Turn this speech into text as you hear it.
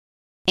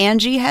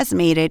Angie has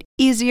made it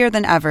easier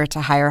than ever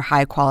to hire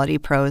high-quality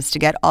pros to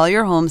get all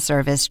your home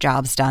service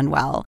jobs done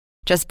well.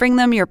 Just bring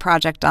them your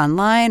project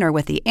online or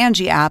with the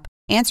Angie app,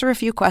 answer a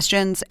few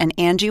questions, and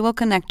Angie will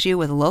connect you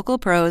with local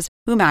pros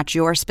who match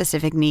your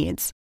specific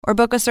needs. Or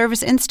book a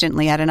service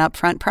instantly at an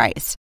upfront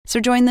price. So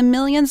join the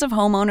millions of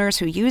homeowners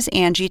who use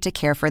Angie to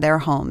care for their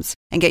homes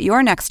and get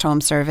your next home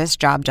service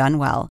job done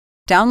well.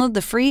 Download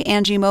the free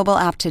Angie mobile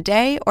app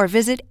today or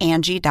visit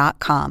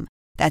Angie.com.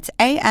 That's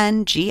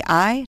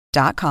ANGI.com.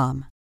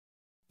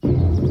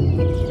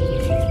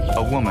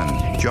 A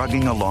woman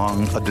jogging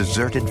along a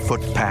deserted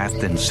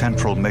footpath in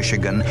central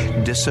Michigan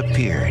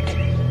disappeared.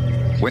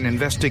 When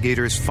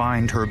investigators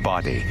find her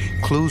body,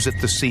 clues at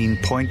the scene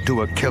point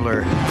to a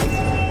killer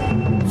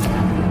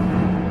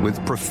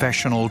with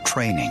professional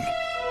training.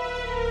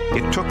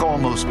 It took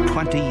almost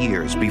 20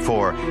 years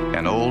before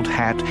an old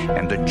hat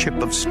and a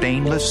chip of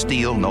stainless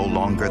steel no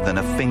longer than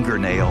a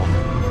fingernail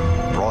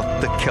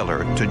brought the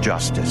killer to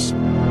justice.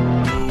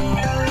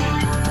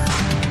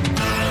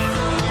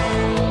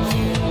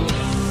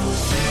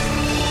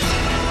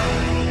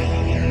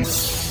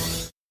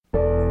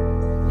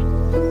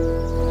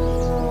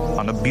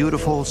 On a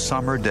beautiful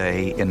summer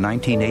day in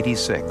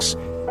 1986,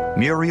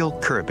 Muriel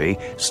Kirby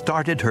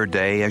started her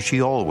day as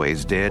she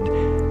always did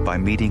by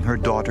meeting her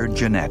daughter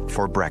Jeanette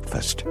for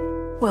breakfast.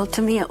 Well,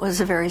 to me it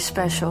was a very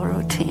special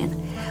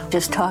routine.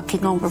 Just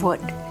talking over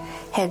what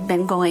had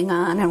been going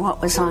on and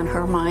what was on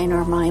her mind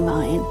or my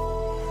mind.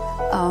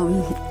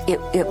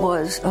 It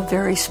was a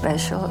very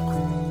special,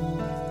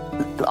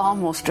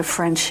 almost a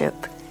friendship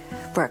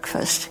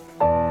breakfast.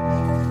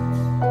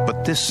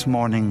 But this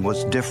morning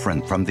was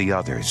different from the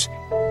others.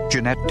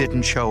 Jeanette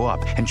didn't show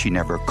up, and she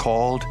never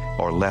called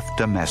or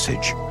left a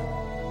message.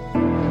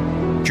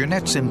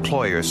 Jeanette's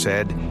employer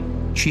said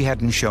she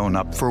hadn't shown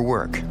up for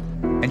work,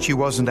 and she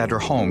wasn't at her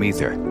home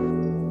either.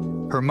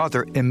 Her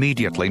mother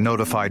immediately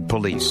notified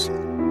police.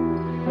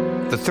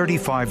 The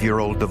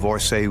 35-year-old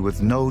divorcee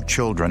with no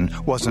children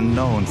wasn't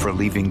known for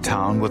leaving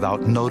town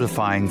without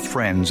notifying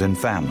friends and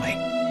family.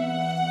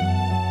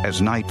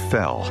 As night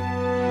fell,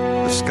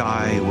 the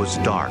sky was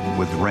dark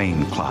with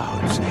rain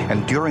clouds,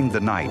 and during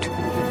the night,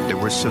 there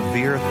were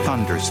severe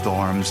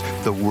thunderstorms,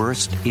 the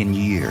worst in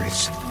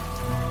years.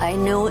 I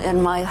knew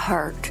in my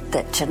heart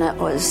that Jeanette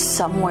was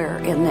somewhere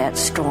in that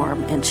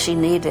storm and she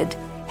needed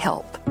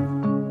help.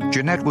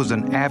 Jeanette was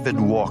an avid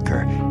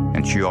walker,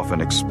 and she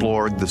often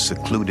explored the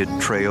secluded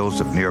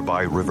trails of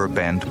nearby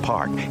Riverbend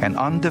Park, an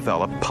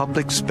undeveloped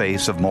public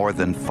space of more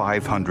than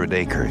 500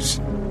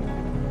 acres.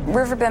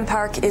 Riverbend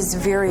Park is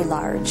very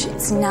large.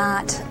 It's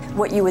not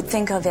what you would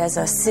think of as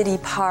a city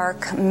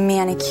park,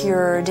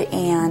 manicured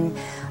and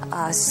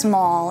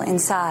small in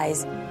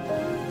size.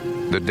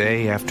 The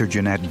day after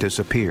Jeanette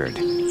disappeared,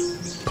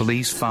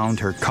 police found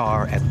her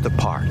car at the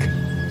park.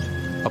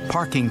 A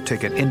parking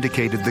ticket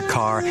indicated the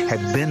car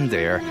had been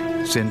there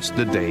since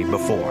the day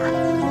before.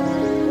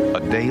 A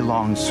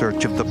day-long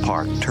search of the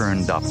park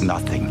turned up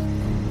nothing.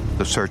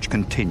 The search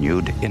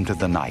continued into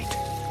the night.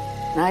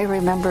 I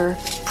remember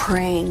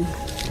praying,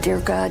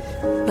 "Dear God,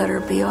 let her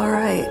be all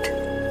right."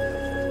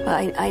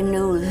 I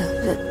knew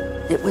that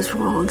it was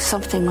wrong.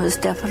 Something was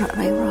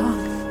definitely wrong.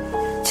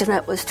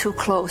 Jeanette was too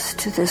close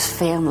to this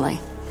family.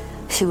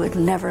 She would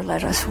never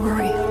let us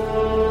worry.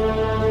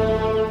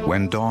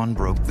 When dawn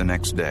broke the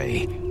next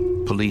day,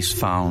 police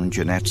found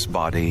Jeanette's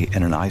body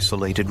in an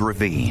isolated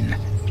ravine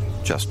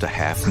just a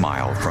half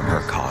mile from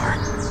her car.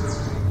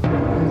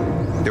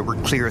 There were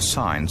clear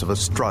signs of a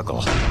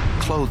struggle.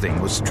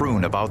 Clothing was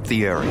strewn about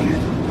the area.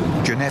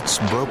 Jeanette's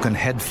broken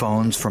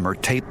headphones from her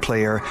tape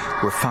player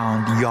were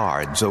found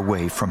yards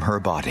away from her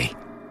body.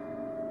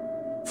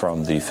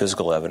 From the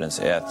physical evidence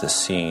at the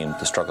scene,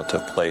 the struggle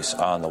took place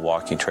on the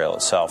walking trail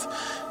itself.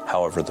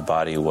 However, the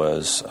body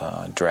was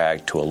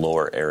dragged to a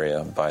lower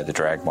area by the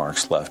drag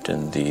marks left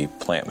in the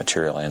plant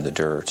material and the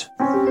dirt.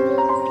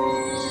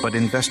 But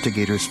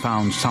investigators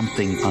found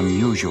something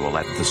unusual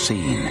at the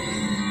scene.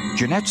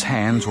 Jeanette's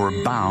hands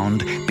were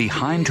bound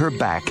behind her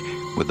back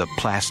with a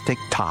plastic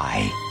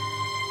tie.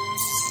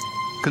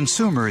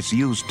 Consumers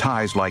use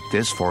ties like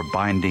this for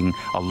binding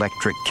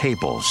electric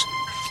cables.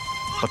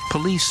 But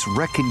police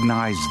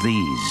recognized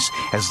these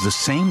as the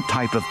same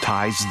type of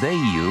ties they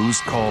use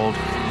called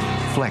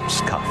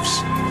flex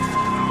cuffs.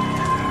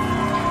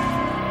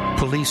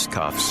 Police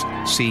cuffs,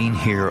 seen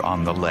here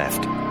on the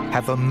left,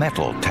 have a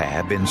metal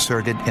tab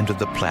inserted into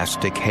the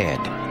plastic head.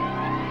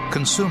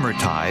 Consumer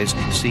ties,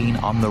 seen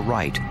on the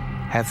right,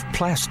 have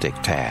plastic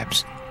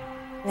tabs.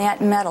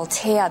 That metal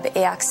tab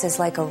acts as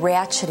like a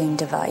ratcheting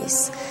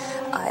device,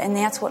 and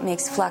that's what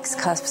makes flex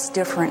cuffs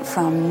different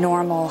from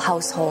normal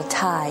household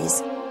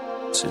ties.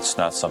 It's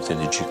not something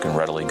that you can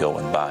readily go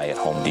and buy at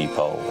Home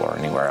Depot or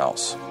anywhere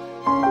else.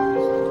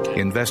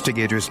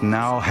 Investigators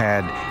now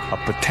had a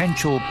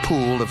potential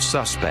pool of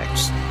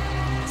suspects,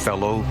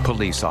 fellow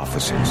police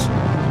officers.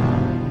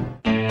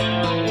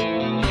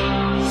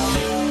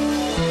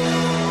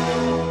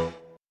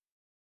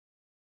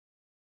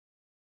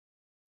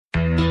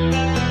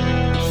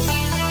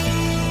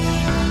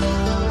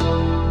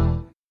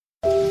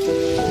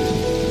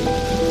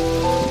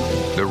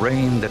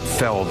 rain that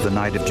fell the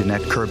night of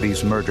Jeanette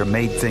Kirby's murder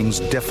made things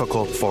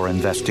difficult for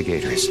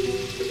investigators.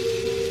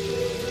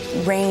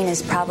 Rain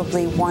is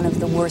probably one of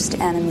the worst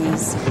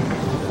enemies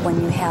when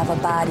you have a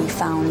body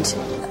found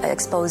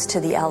exposed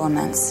to the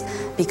elements,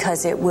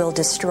 because it will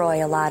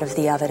destroy a lot of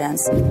the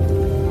evidence.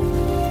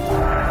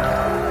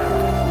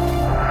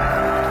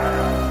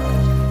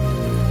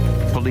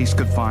 Police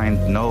could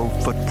find no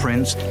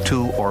footprints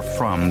to or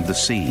from the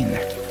scene.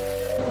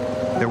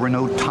 There were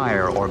no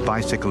tire or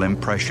bicycle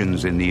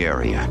impressions in the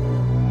area.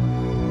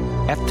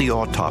 At the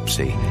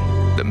autopsy,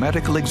 the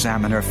medical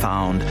examiner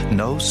found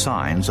no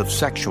signs of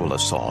sexual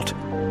assault.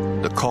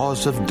 The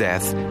cause of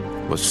death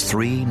was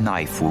 3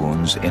 knife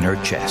wounds in her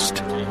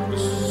chest.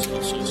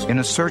 In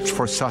a search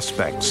for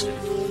suspects,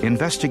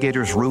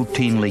 investigators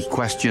routinely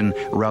question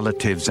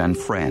relatives and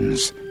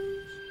friends.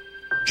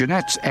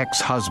 Jeanette's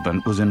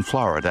ex-husband was in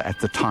Florida at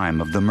the time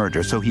of the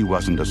murder, so he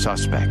wasn't a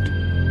suspect.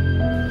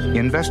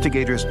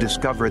 Investigators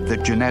discovered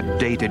that Jeanette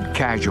dated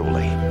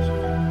casually,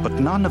 but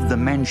none of the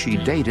men she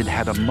dated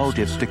had a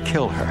motive to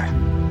kill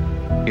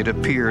her. It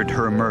appeared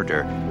her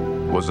murder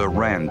was a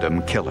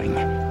random killing,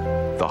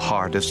 the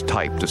hardest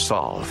type to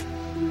solve.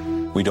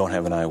 We don't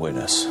have an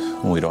eyewitness.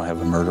 We don't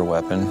have a murder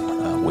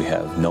weapon. We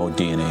have no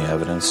DNA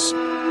evidence.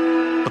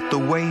 But the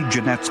way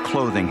Jeanette's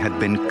clothing had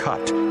been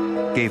cut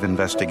gave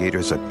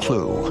investigators a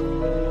clue.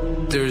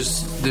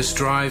 There's this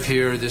drive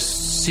here, this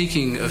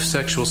seeking of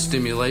sexual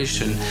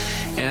stimulation,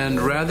 and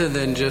rather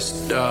than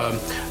just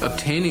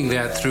obtaining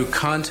that through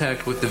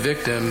contact with the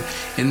victim,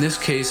 in this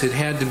case it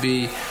had to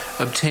be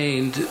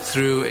obtained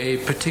through a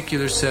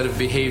particular set of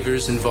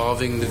behaviors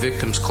involving the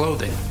victim's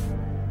clothing.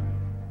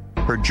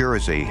 Her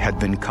jersey had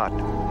been cut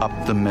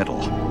up the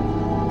middle,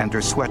 and her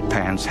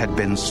sweatpants had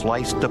been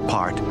sliced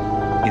apart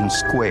in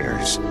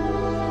squares.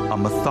 A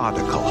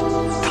methodical,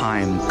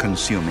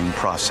 time-consuming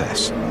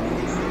process.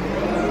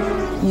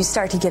 You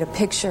start to get a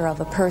picture of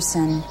a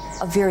person,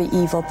 a very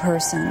evil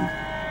person,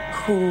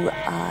 who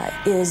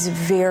is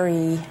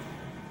very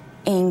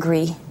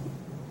angry,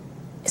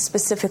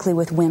 specifically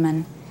with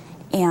women,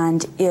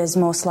 and is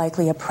most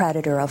likely a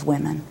predator of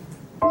women.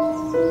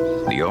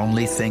 The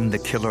only thing the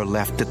killer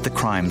left at the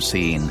crime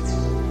scene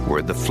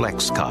were the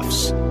flex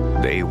cuffs.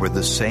 They were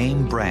the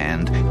same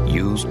brand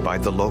used by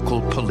the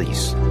local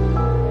police.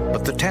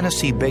 But the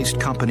Tennessee-based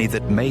company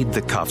that made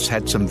the cuffs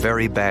had some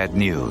very bad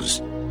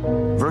news.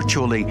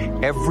 Virtually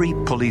every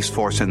police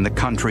force in the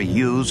country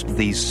used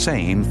these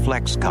same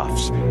flex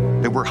cuffs.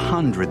 There were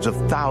hundreds of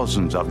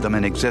thousands of them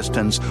in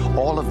existence,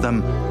 all of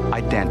them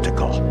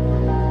identical.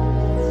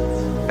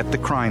 At the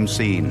crime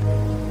scene,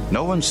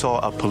 no one saw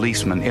a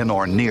policeman in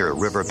or near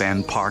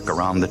Riverbend Park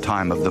around the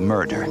time of the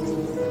murder.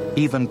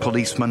 Even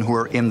policemen who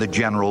were in the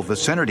general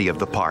vicinity of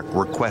the park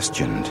were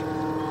questioned.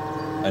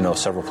 I know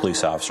several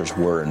police officers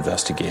were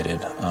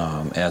investigated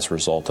as a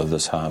result of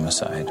this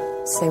homicide.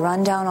 So they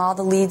run down all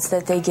the leads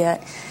that they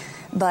get,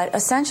 but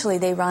essentially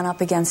they run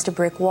up against a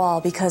brick wall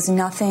because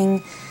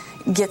nothing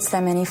gets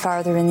them any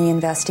farther in the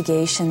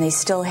investigation. They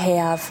still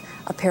have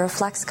a pair of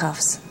flex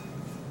cuffs.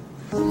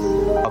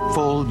 A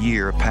full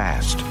year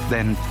passed,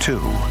 then 2.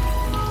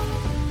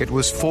 It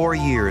was 4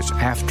 years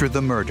after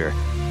the murder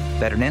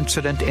that an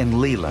incident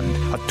in Leland,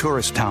 a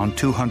tourist town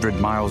 200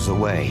 miles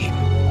away,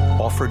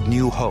 offered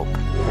new hope.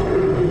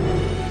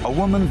 A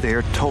woman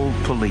there told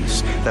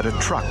police that a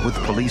truck with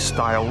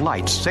police-style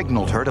lights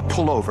signaled her to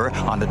pull over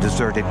on a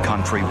deserted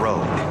country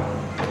road.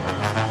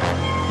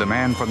 The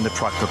man from the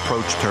truck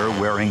approached her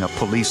wearing a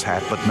police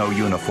hat but no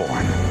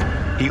uniform.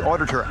 He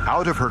ordered her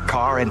out of her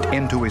car and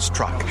into his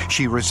truck.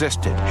 She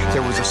resisted.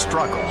 There was a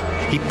struggle.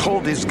 He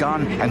pulled his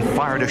gun and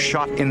fired a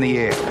shot in the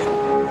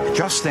air.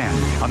 Just then,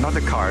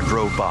 another car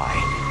drove by.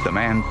 The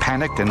man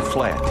panicked and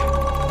fled.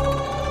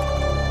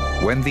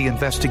 When the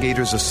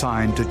investigators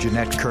assigned to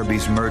Jeanette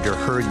Kirby's murder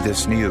heard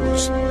this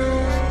news,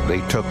 they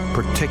took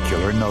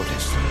particular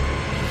notice.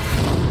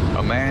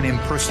 A man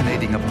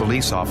impersonating a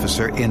police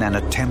officer in an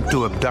attempt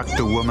to abduct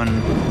a woman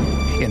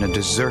in a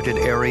deserted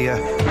area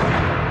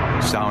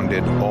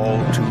sounded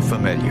all too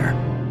familiar.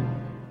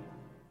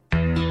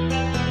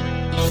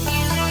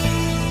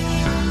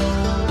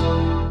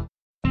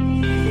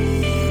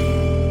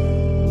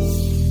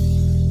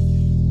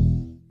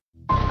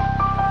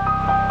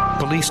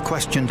 Police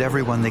questioned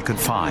everyone they could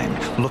find,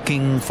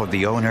 looking for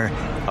the owner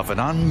of an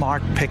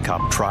unmarked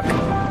pickup truck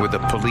with a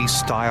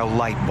police-style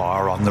light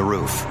bar on the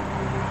roof.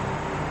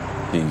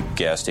 The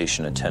gas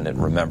station attendant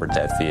remembered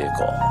that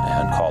vehicle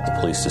and called the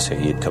police to say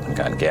he had come and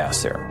gotten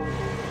gas there.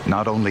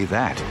 Not only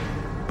that,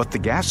 but the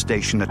gas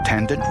station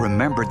attendant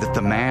remembered that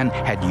the man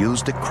had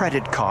used a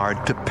credit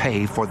card to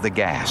pay for the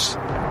gas.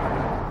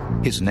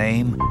 His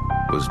name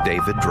was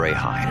David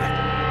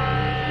Draheim.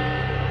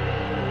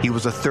 He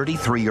was a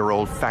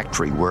 33-year-old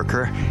factory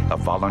worker, a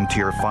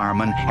volunteer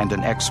fireman, and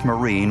an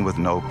ex-Marine with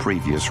no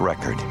previous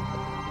record.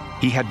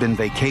 He had been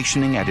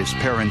vacationing at his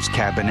parents'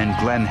 cabin in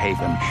Glen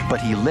Haven,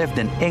 but he lived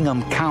in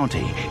Ingham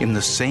County in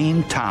the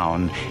same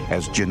town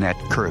as Jeanette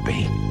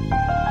Kirby.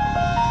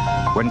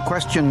 When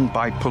questioned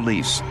by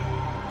police,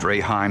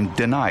 Draheim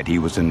denied he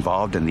was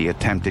involved in the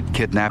attempted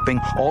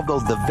kidnapping, although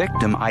the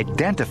victim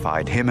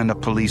identified him in a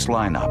police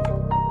lineup.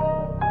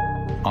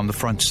 On the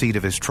front seat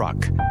of his truck,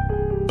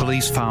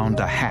 police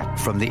found a hat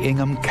from the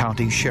Ingham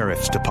County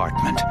Sheriff's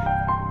Department,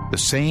 the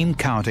same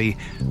county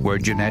where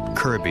Jeanette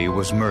Kirby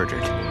was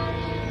murdered.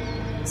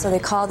 So they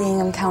call the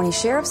Ingham County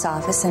Sheriff's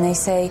Office and they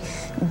say,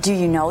 do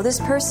you know this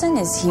person?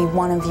 Is he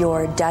one of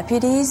your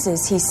deputies?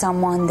 Is he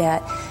someone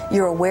that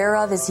you're aware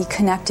of? Is he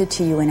connected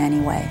to you in any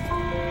way?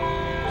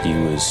 He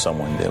was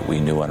someone that we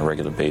knew on a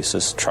regular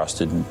basis,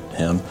 trusted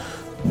him,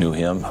 knew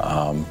him,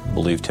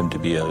 believed him to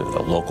be a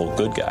local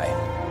good guy.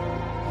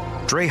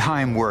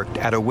 Draheim worked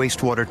at a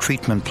wastewater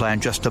treatment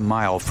plant just a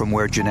mile from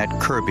where Jeanette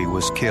Kirby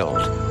was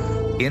killed.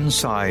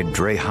 Inside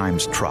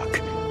Draheim's truck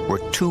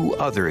were two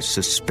other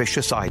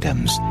suspicious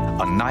items,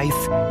 a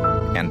knife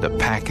and a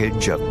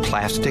package of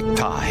plastic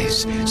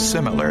ties,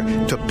 similar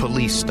to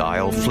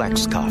police-style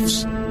flex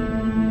cuffs.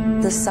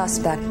 The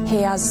suspect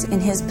has in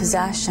his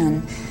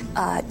possession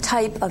a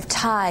type of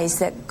ties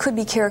that could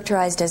be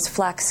characterized as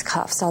flex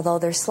cuffs, although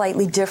they're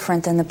slightly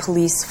different than the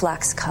police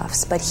flex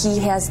cuffs. But he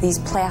has these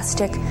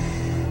plastic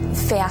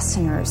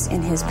fasteners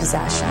in his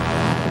possession.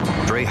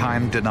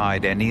 Draheim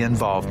denied any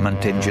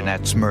involvement in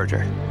Jeanette's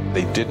murder.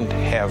 They didn't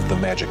have the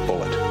magic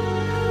bullet.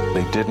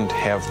 They didn't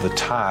have the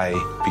tie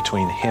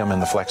between him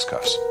and the flex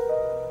cuffs.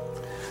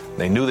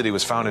 They knew that he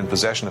was found in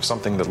possession of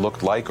something that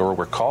looked like or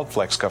were called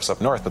flex cuffs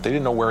up north, but they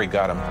didn't know where he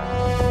got them.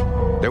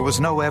 There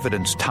was no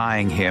evidence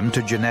tying him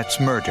to Jeanette's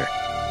murder,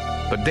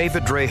 but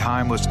David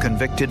Draheim was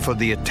convicted for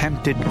the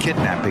attempted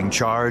kidnapping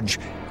charge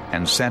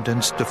and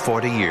sentenced to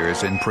 40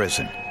 years in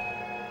prison.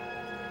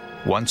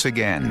 Once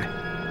again,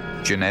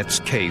 Jeanette's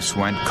case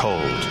went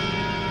cold.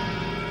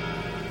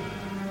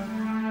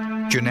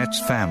 Jeanette's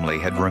family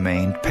had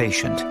remained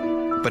patient,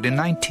 but in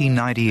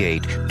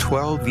 1998,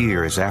 12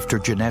 years after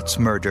Jeanette's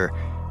murder,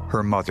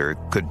 her mother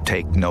could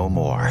take no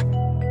more.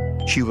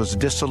 She was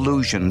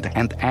disillusioned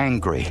and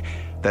angry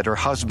that her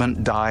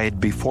husband died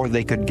before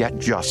they could get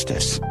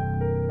justice.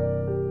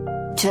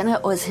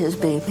 Jeanette was his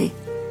baby.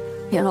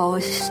 You know,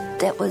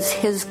 that was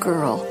his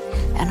girl.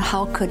 And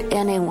how could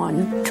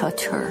anyone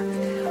touch her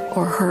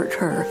or hurt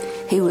her?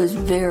 He was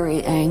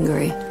very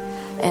angry.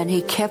 And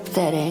he kept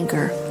that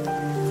anger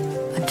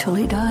until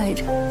he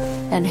died.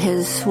 And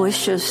his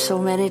wishes so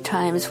many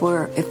times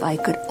were, if I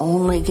could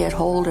only get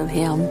hold of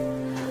him,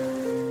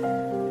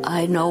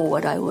 I know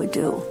what I would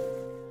do.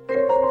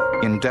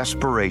 In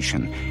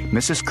desperation,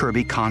 Mrs.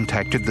 Kirby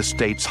contacted the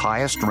state's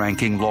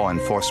highest-ranking law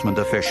enforcement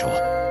official.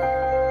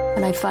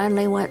 And I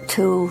finally went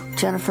to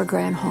Jennifer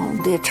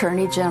Granholm, the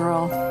Attorney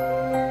General,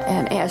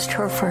 and asked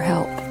her for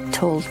help,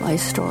 told my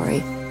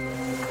story.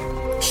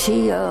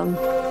 She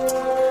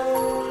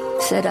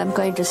said, I'm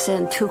going to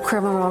send 2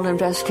 criminal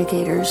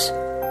investigators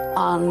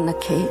on the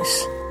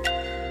case.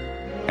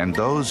 And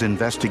those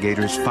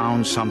investigators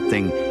found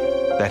something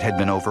that had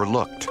been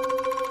overlooked.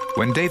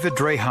 When David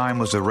Draheim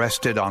was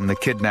arrested on the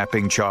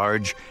kidnapping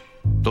charge,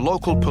 the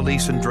local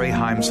police in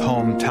Draheim's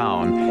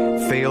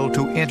hometown failed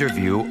to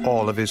interview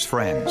all of his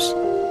friends.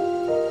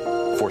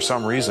 For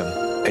some reason,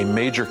 a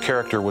major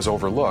character was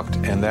overlooked,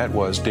 and that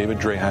was David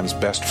Draheim's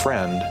best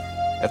friend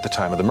at the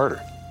time of the murder.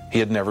 He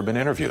had never been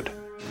interviewed.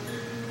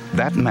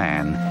 That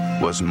man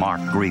was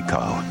Mark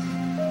Grieco,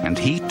 and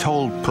he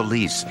told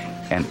police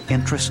an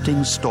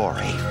interesting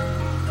story.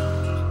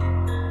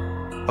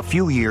 A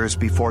few years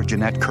before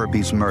Jeanette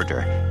Kirby's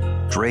murder,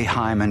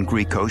 Draheim and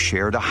Grieco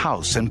shared a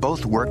house and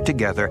both worked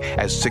together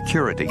as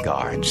security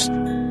guards.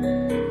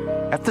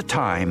 At the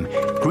time,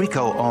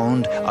 Grieco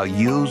owned a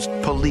used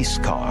police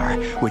car,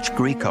 which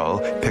Grieco,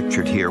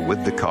 pictured here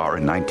with the car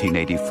in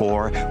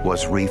 1984,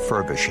 was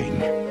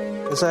refurbishing.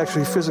 It's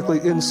actually physically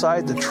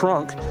inside the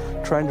trunk,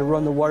 trying to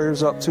run the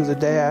wires up through the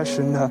dash,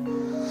 and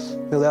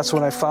that's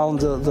when I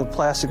found the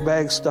plastic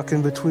bag stuck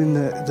in between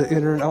the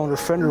inner and outer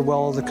fender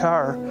well of the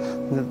car,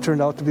 and it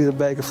turned out to be the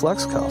bag of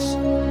flex cuffs.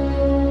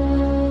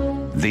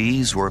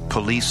 These were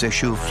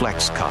police-issue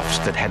flex cuffs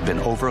that had been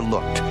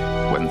overlooked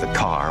when the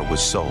car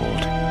was sold.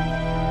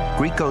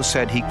 Grieco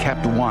said he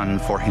kept one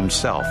for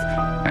himself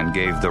and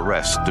gave the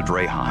rest to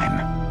Draheim.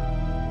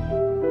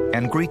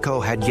 And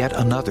Grieco had yet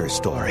another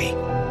story.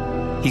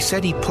 He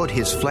said he put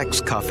his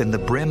flex cuff in the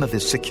brim of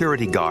his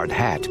security guard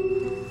hat.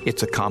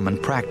 It's a common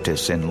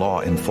practice in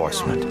law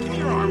enforcement.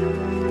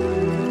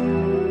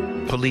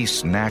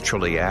 Police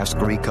naturally asked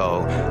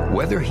Grieco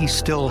whether he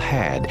still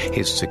had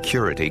his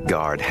security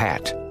guard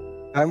hat.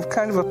 I'm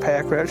kind of a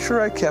pack rat.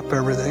 Sure, I kept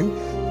everything.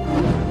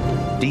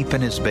 Deep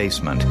in his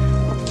basement,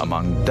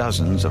 among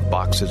dozens of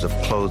boxes of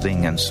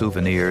clothing and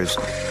souvenirs,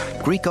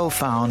 Grieco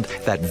found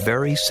that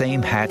very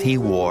same hat he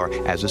wore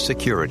as a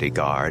security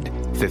guard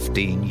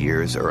 15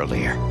 years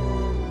earlier.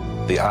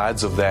 The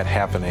odds of that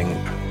happening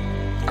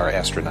are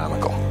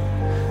astronomical,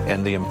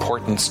 and the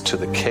importance to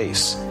the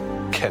case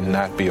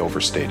cannot be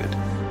overstated.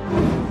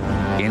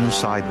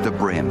 Inside the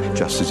brim,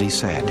 just as he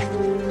said,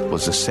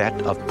 was a set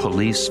of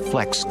police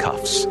flex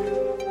cuffs.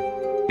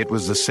 It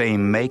was the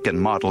same make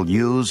and model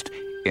used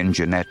in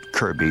Jeanette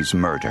Kirby's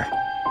murder.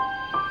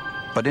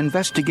 But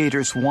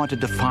investigators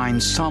wanted to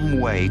find some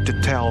way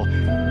to tell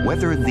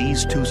whether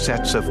these two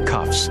sets of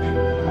cuffs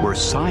were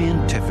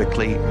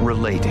scientifically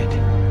related.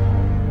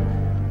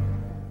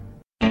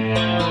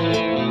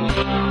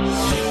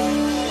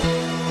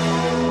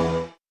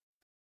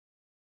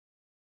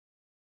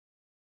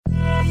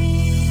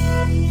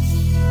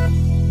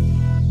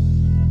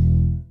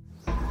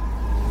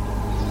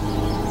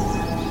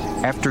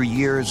 After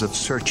years of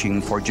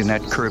searching for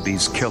Jeanette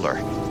Kirby's killer,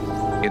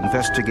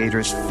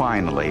 investigators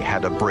finally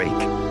had a break.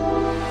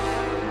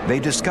 They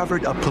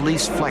discovered a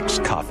police flex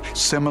cuff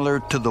similar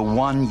to the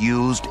one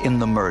used in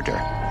the murder.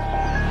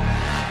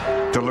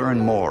 To learn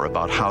more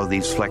about how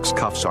these flex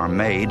cuffs are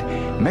made,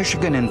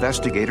 Michigan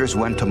investigators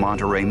went to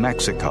Monterrey,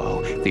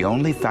 Mexico, the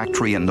only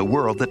factory in the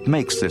world that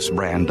makes this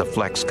brand of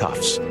flex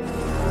cuffs.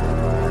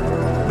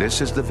 This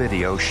is the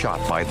video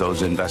shot by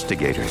those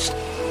investigators.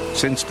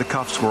 Since the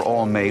cuffs were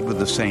all made with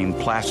the same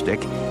plastic,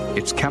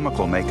 its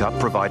chemical makeup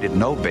provided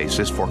no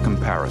basis for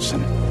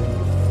comparison.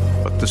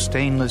 But the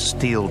stainless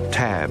steel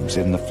tabs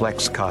in the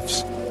flex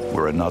cuffs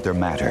were another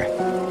matter.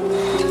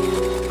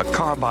 A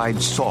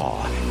carbide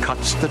saw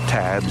cuts the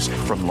tabs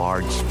from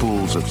large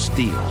spools of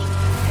steel.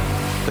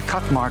 The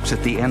cut marks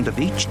at the end of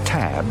each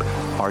tab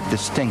are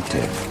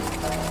distinctive.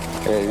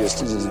 And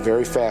it is a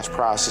very fast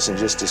process and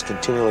just is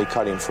continually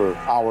cutting for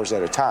hours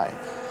at a time.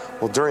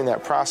 Well, during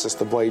that process,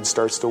 the blade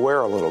starts to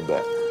wear a little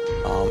bit.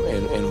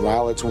 And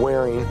while it's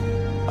wearing,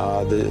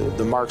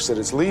 the marks that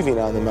it's leaving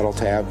on the metal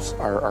tabs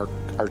are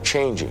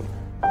changing.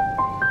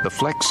 The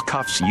flex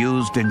cuffs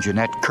used in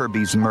Jeanette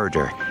Kirby's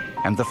murder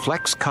and the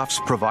flex cuffs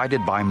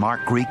provided by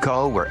Mark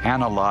Grieco were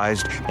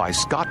analyzed by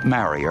Scott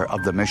Marrier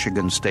of the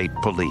Michigan State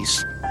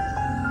Police.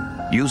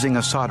 Using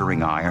a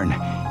soldering iron,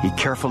 he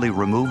carefully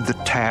removed the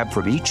tab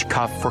from each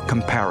cuff for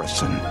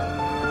comparison.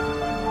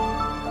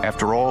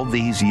 After all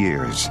these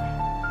years,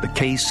 the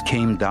case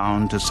came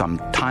down to some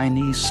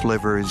tiny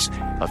slivers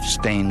of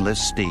stainless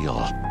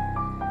steel.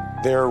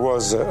 There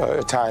was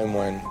a time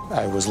when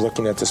I was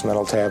looking at this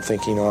metal tab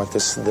thinking,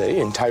 the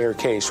entire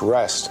case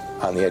rests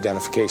on the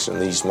identification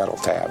of these metal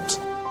tabs.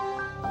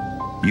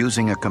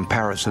 Using a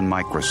comparison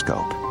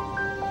microscope,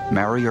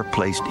 Marrier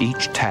placed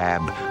each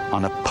tab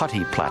on a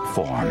putty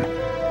platform,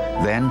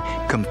 then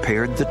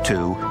compared the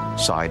two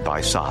side by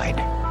side.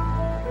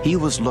 He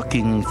was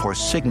looking for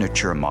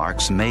signature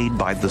marks made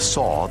by the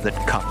saw that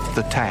cut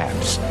the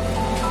tabs.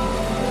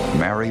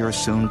 Marrier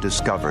soon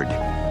discovered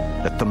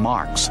that the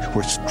marks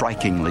were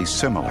strikingly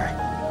similar.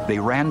 They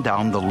ran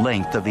down the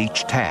length of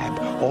each tab,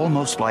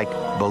 almost like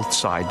both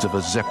sides of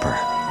a zipper.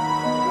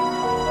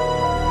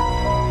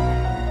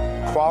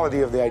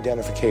 Quality of the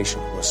identification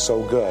was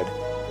so good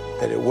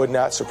that it would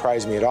not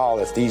surprise me at all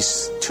if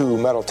these two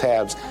metal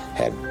tabs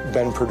had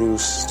been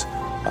produced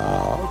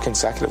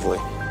consecutively.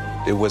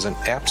 It was an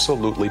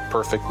absolutely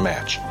perfect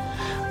match.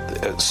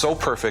 So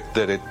perfect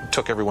that it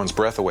took everyone's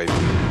breath away.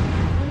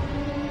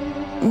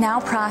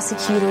 Now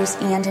prosecutors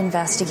and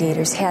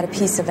investigators had a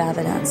piece of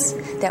evidence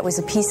that was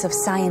a piece of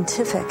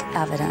scientific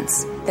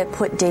evidence that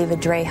put David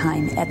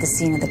Draheim at the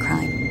scene of the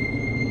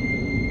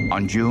crime.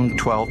 On June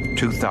 12,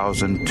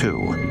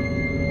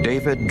 2002,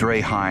 David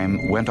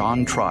Draheim went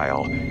on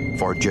trial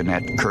for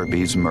Jeanette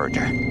Kirby's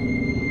murder.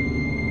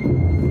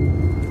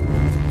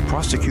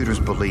 Prosecutors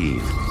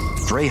believe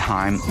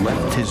Draheim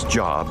left his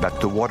job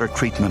at the water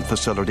treatment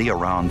facility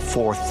around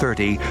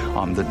 4:30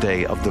 on the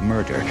day of the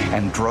murder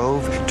and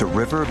drove to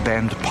River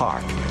Bend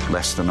Park,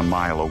 less than a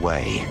mile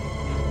away.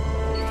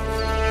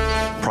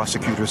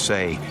 Prosecutors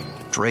say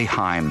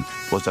Draheim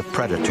was a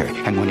predator,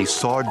 and when he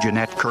saw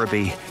Jeanette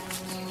Kirby,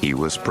 he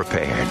was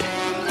prepared.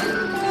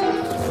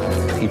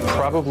 He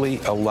probably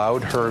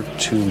allowed her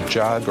to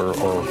jog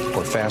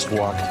or fast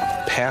walk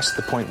past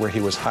the point where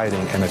he was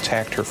hiding and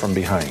attacked her from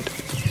behind.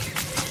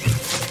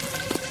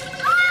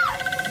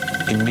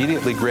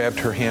 Immediately grabbed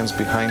her hands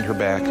behind her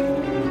back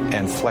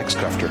and flex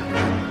cuffed her.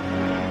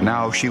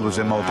 Now she was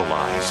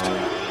immobilized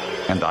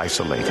and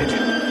isolated.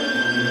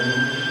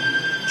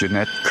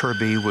 Jeanette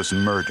Kirby was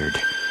murdered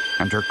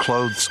and her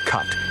clothes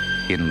cut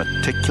in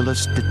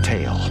meticulous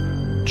detail.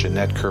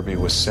 Jeanette Kirby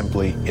was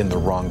simply in the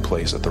wrong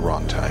place at the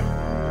wrong time.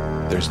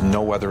 There's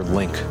no other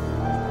link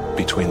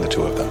between the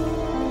two of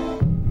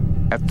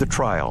them. At the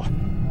trial,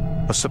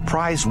 a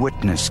surprise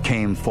witness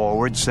came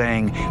forward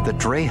saying that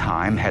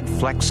Draheim had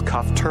flex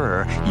cuffed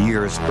her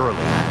years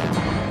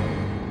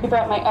earlier. He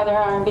brought my other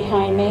arm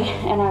behind me,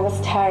 and I was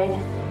tied.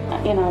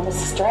 I was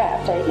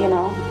strapped. I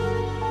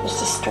was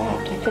just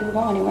strapped. I couldn't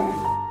go anywhere.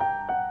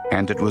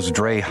 And it was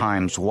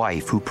Draheim's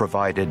wife who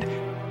provided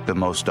the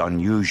most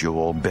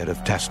unusual bit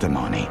of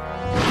testimony.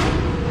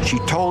 She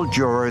told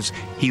jurors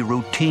he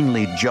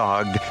routinely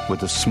jogged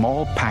with a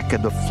small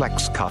packet of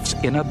flex cuffs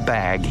in a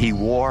bag he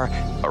wore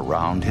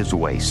around his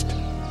waist.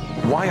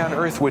 Why on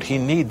earth would he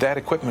need that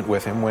equipment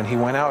with him when he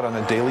went out on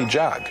a daily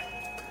jog?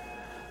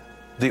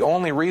 The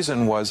only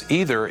reason was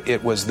either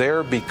it was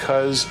there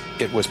because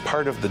it was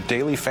part of the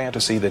daily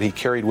fantasy that he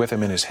carried with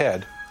him in his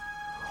head,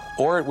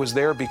 or it was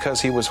there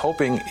because he was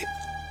hoping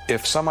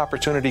if some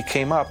opportunity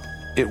came up,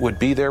 it would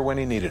be there when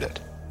he needed it.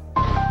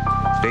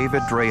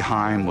 David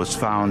Draheim was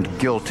found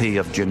guilty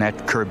of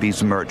Jeanette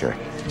Kirby's murder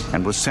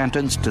and was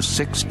sentenced to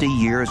 60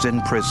 years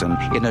in prison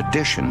in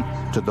addition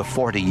to the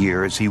 40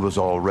 years he was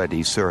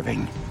already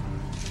serving.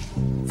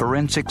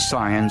 Forensic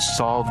science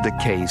solved a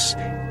case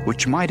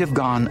which might have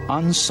gone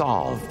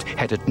unsolved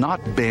had it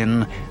not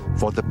been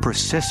for the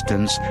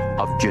persistence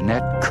of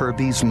Jeanette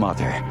Kirby's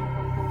mother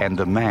and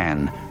a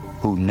man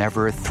who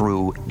never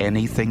threw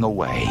anything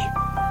away.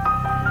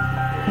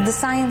 The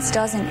science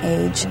doesn't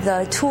age.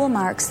 The tool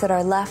marks that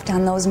are left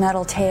on those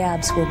metal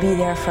tabs will be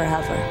there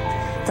forever.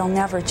 They'll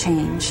never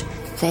change.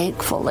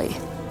 Thankfully,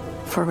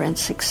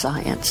 forensic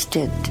science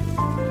did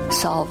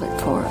solve it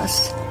for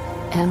us,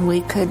 and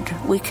we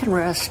can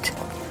rest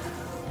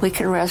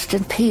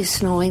in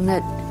peace knowing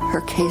that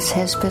her case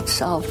has been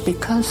solved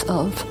because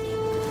of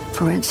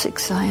forensic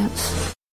science.